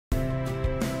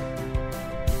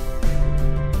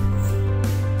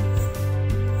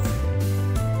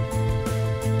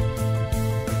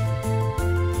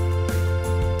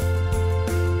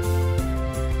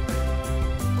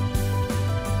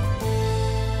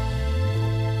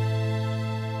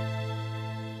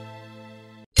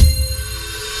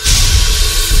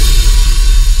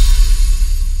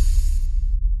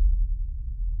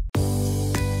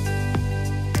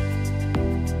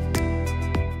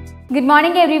Good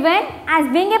morning everyone. As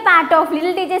being a part of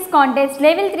Little Teachers Contest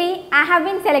Level 3, I have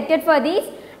been selected for this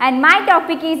and my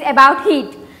topic is about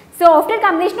heat. So after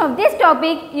completion of this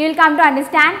topic, you will come to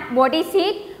understand what is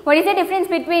heat, what is the difference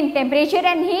between temperature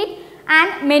and heat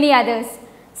and many others.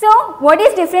 So what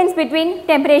is difference between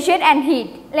temperature and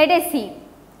heat? Let us see.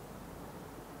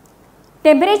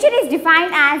 Temperature is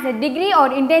defined as the degree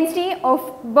or intensity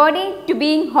of body to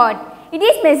being hot. It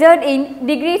is measured in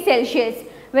degrees Celsius,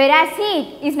 whereas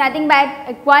heat is nothing but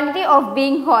a quantity of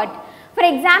being hot. For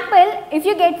example, if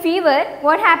you get fever,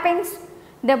 what happens?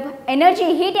 The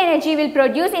heat energy will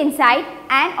produce inside,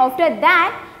 and after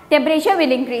that temperature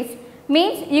will increase.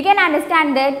 Means you can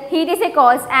understand that heat is a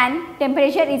cause and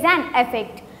temperature is an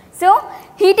effect. So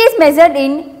heat is measured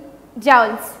in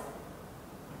joules.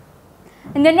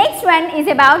 And the next one is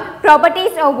about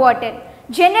properties of water.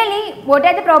 Generally, what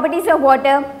are the properties of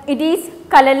water? It is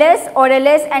colorless,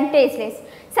 odorless and tasteless.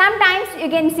 Sometimes you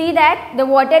can see that the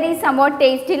water is somewhat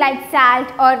tasty like salt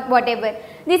or whatever.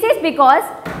 This is because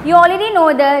you already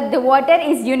know that the water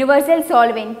is universal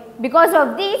solvent. Because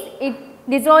of this, it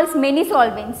dissolves many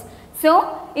solvents.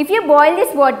 So if you boil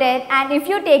this water and if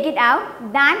you take it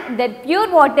out, then the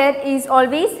pure water is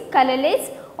always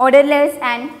colorless, odorless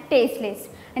and tasteless.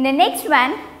 And the next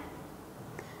one,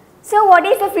 so what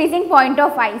is the freezing point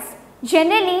of ice?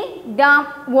 Generally, the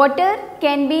water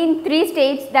can be in three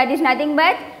states, that is nothing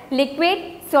but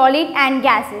liquid, solid and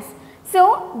gases.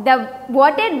 So the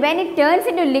water, when it turns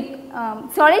into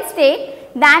solid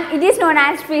state, then it is known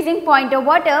as freezing point of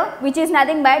water, which is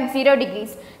nothing but 0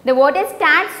 degrees. The water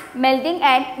starts melting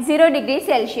at 0 degrees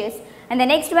Celsius. And the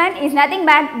next one is nothing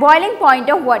but boiling point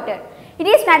of water. It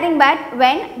is nothing but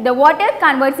when the water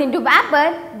converts into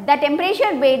vapor, the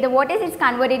temperature where the water is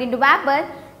converted into vapor,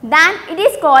 then it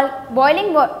is called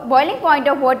boiling point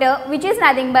of water, which is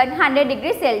nothing but 100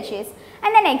 degrees Celsius.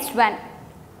 And the next one,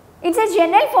 it's a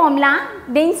general formula,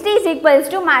 density is equals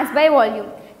to mass by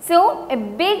volume. So a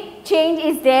big change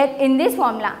is there in this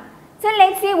formula. So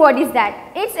let's see what is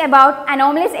that. It's about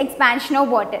anomalous expansion of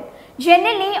water.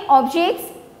 Generally, objects,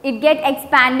 it get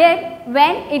expanded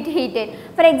when it heated.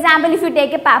 For example, if you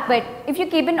take a paper, if you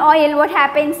keep in oil, what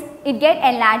happens? It get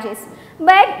enlarges.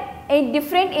 But it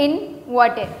different in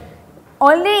water.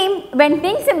 Only when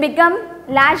things become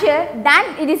larger,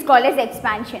 then it is called as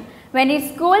expansion. When it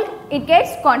is cooled, it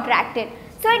gets contracted.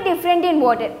 So it different in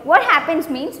water. What happens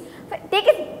means,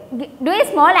 do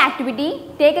a small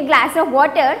activity, take a glass of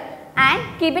water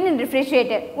and keep it in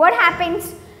refrigerator. What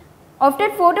happens? After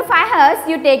 4 to 5 hours,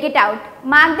 you take it out.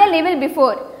 Mark the level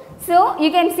before. So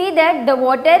you can see that the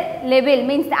water level,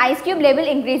 means the ice cube level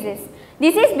increases.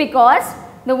 This is because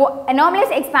the anomalous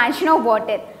expansion of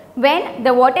water. When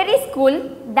the water is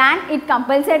cool, then it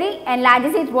compulsory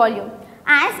enlarges its volume.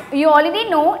 As you already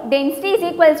know, density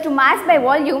is equals to mass by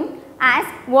volume. As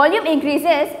volume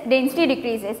increases, density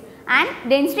decreases, and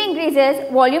density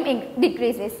increases, volume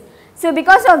decreases. So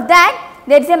because of that,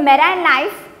 there is a marine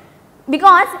life.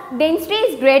 Because density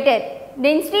is greater,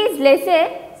 density is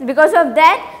lesser, because of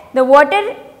that the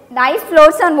ice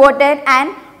floats on water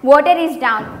and water is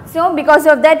down. So because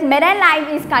of that, marine life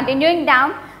is continuing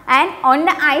down, and on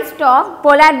the ice top,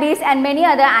 polar bears and many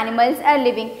other animals are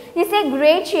living. This is a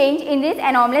great change in this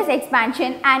anomalous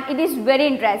expansion and it is very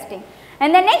interesting.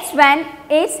 And the next one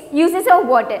is uses of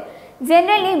water.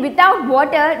 Generally, without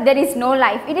water there is no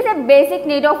life. It is a basic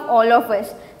need of all of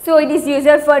us. So it is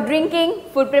used for drinking,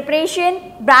 food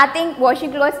preparation, bathing,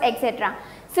 washing clothes, etc.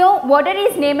 So water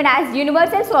is named as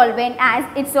universal solvent as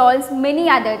it solves many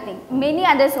other things, many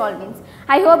other solvents.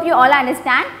 I hope you all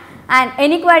understand, and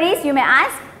any queries you may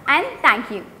ask, and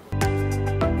thank you.